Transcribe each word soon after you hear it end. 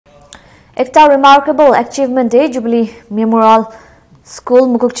Ekta remarkable achievement day Jubilee Memorial School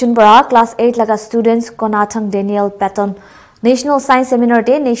Mukukchinpara Class 8 laga students Konathang Daniel Patton National Science Seminar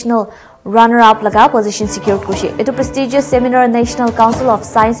Day National Runner-up laga position secured kushi. Ito prestigious seminar National Council of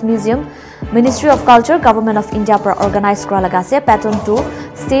Science Museum Ministry of Culture Government of India para organize kura laga se Patton 2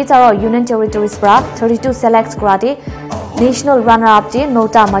 states or union territories para 32 selects kura de National Runner-up day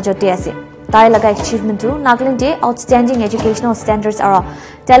nota majority ase. Tai laga achievement to Nagaland day outstanding educational standards are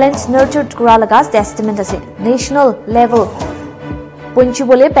talent nurtured kura laga testament ase. National level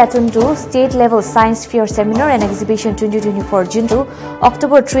Punchibole Patton 2 State Level Science Fair Seminar and Exhibition 2024 June 2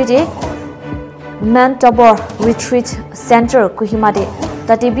 October 3 day Mantabor Retreat Center Kohima day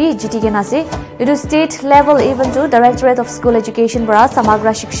Tatibi GTK Idu State Level Event 2 Directorate of School Education Bara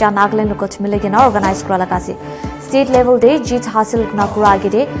Samagra Shiksha Nagaland Nukot Miligana organized Kralakasi State Level Day Jit Hasil Nakura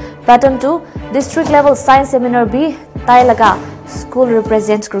Gide Patton 2 District Level Science Seminar B Tailaga School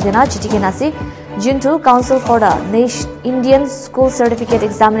Represents Krugana GTK June 2 Council for the Indian School Certificate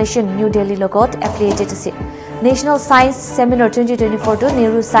Examination New Delhi Logot affiliated to National Science Seminar 2024 to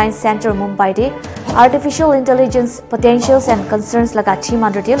Nehru Science Center Mumbai Day Artificial Intelligence Potentials and Concerns laga team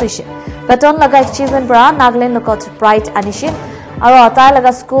under Delishe Patton laga achievement bra Nagaland Logot Pride Anishi Aro Tai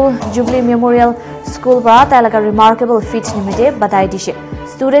laga School Jubilee Memorial School bra Tai laga remarkable feat nimite badai dishe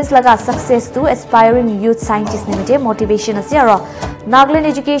Students laga success to aspiring youth scientists nimite motivation ase aro Nagaland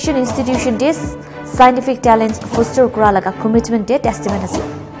Education Institution Day Scientific Talent Foster Kura laga commitment day testament ase.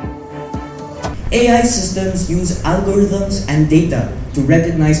 AI systems use algorithms and data to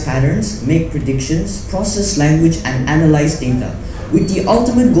recognize patterns, make predictions, process language and analyze data, with the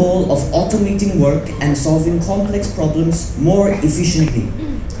ultimate goal of automating work and solving complex problems more efficiently.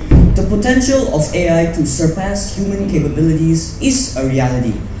 The potential of AI to surpass human capabilities is a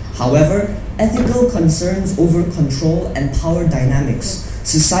reality. However, ethical concerns over control and power dynamics,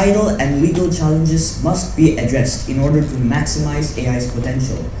 societal and legal challenges must be addressed in order to maximize AI's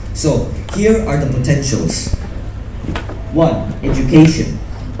potential. So, here are the potentials. 1. Education.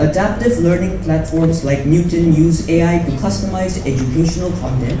 Adaptive learning platforms like Newton use AI to customize educational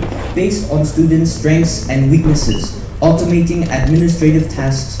content based on students' strengths and weaknesses, automating administrative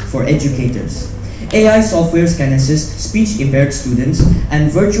tasks for educators. AI softwares can assist speech-impaired students,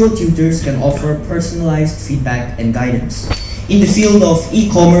 and virtual tutors can offer personalized feedback and guidance. In the field of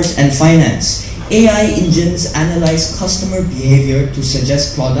e-commerce and finance, AI engines analyze customer behavior to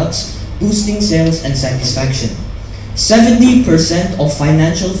suggest products, boosting sales and satisfaction. 70% of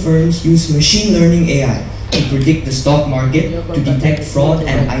financial firms use machine learning AI to predict the stock market, to detect fraud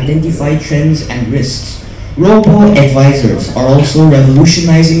and identify trends and risks. Robo-advisors are also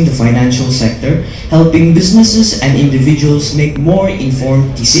revolutionizing the financial sector, helping businesses and individuals make more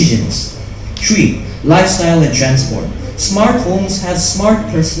informed decisions. 3. Lifestyle and transport. Smart homes have smart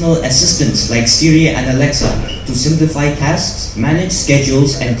personal assistants like Siri and Alexa to simplify tasks, manage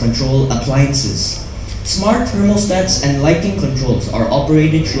schedules, and control appliances. Smart thermostats and lighting controls are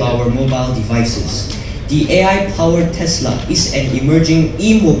operated through our mobile devices. The AI-powered Tesla is an emerging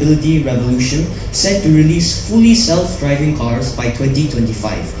e-mobility revolution set to release fully self-driving cars by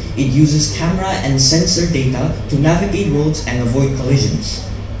 2025. It uses camera and sensor data to navigate roads and avoid collisions.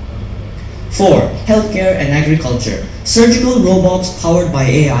 4. Healthcare and agriculture. Surgical robots powered by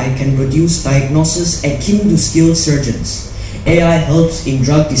AI can produce diagnosis akin to skilled surgeons. AI helps in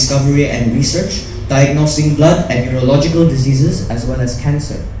drug discovery and research, diagnosing blood and neurological diseases as well as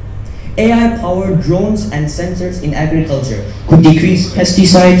cancer. AI-powered drones and sensors in agriculture could decrease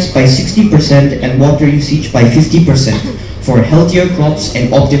pesticides by 60% and water usage by 50% for healthier crops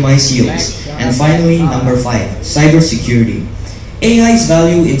and optimized yields. And finally, number 5, cybersecurity. AI's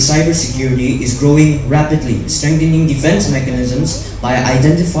value in cybersecurity is growing rapidly, strengthening defense mechanisms by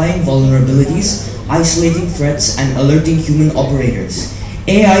identifying vulnerabilities, isolating threats, and alerting human operators.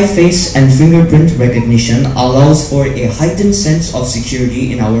 AI face and fingerprint recognition allows for a heightened sense of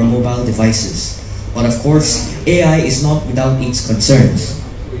security in our mobile devices. But of course, AI is not without its concerns.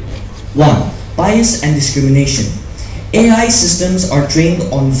 1. Bias and discrimination. AI systems are trained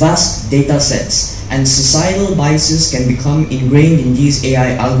on vast data sets, and societal biases can become ingrained in these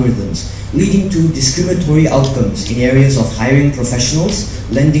AI algorithms, leading to discriminatory outcomes in areas of hiring professionals,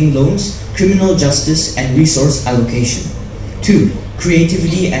 lending loans, criminal justice, and resource allocation. 2.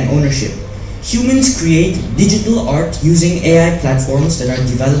 Creativity and ownership. Humans create digital art using AI platforms that are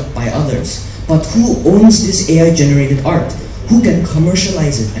developed by others. But who owns this AI-generated art? Who can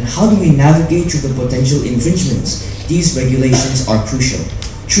commercialize it? And how do we navigate through the potential infringements? These regulations are crucial.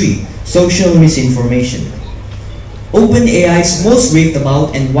 3. Social misinformation. OpenAI's most raved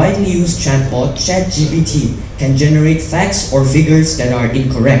about and widely used chatbot, ChatGPT, can generate facts or figures that are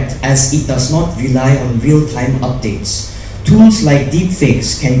incorrect as it does not rely on real-time updates. Tools like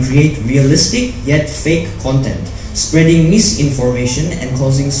deepfakes can create realistic yet fake content, spreading misinformation and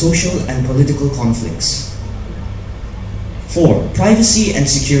causing social and political conflicts. 4. Privacy and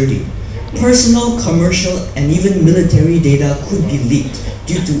security. Personal, commercial, and even military data could be leaked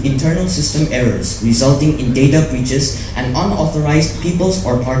due to internal system errors, resulting in data breaches and unauthorized peoples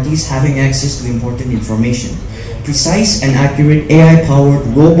or parties having access to important information. Precise and accurate AI-powered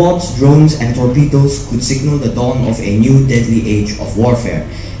robots, drones, and torpedoes could signal the dawn of a new deadly age of warfare.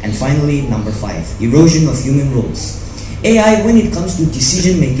 And finally, number 5, erosion of human roles. AI, when it comes to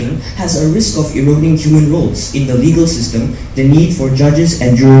decision-making, has a risk of eroding human roles. In the legal system, the need for judges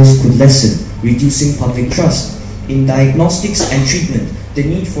and jurors could lessen, reducing public trust. In diagnostics and treatment, the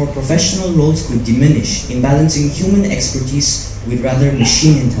need for professional roles could diminish, imbalancing human expertise with rather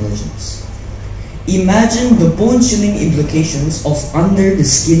machine intelligence. Imagine the bone-chilling implications of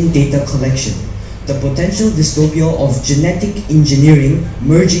under-the-skin data collection, the potential dystopia of genetic engineering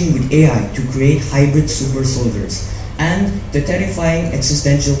merging with AI to create hybrid super soldiers, and the terrifying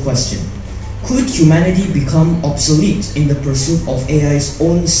existential question: could humanity become obsolete in the pursuit of AI's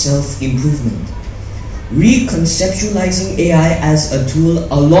own self-improvement? Reconceptualizing AI as a tool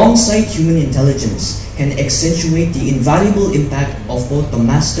alongside human intelligence can accentuate the invaluable impact of both the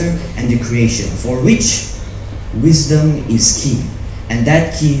master and the creation, for which wisdom is key, and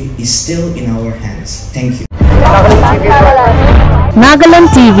that key is still in our hands. Thank you. Nagaland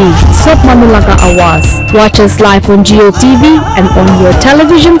TV, Sub Manulaga Awas. Watch us live on Geo TV and on your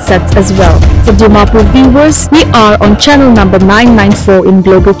television sets as well. For Dimapur viewers, we are on channel number 994 in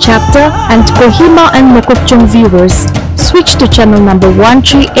Global Chapter, and Kohima and Mokokchung viewers, switch to channel number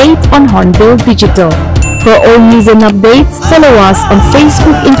 138 on Hornbill Digital. For all news and updates, follow us on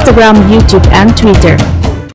Facebook, Instagram, YouTube, and Twitter.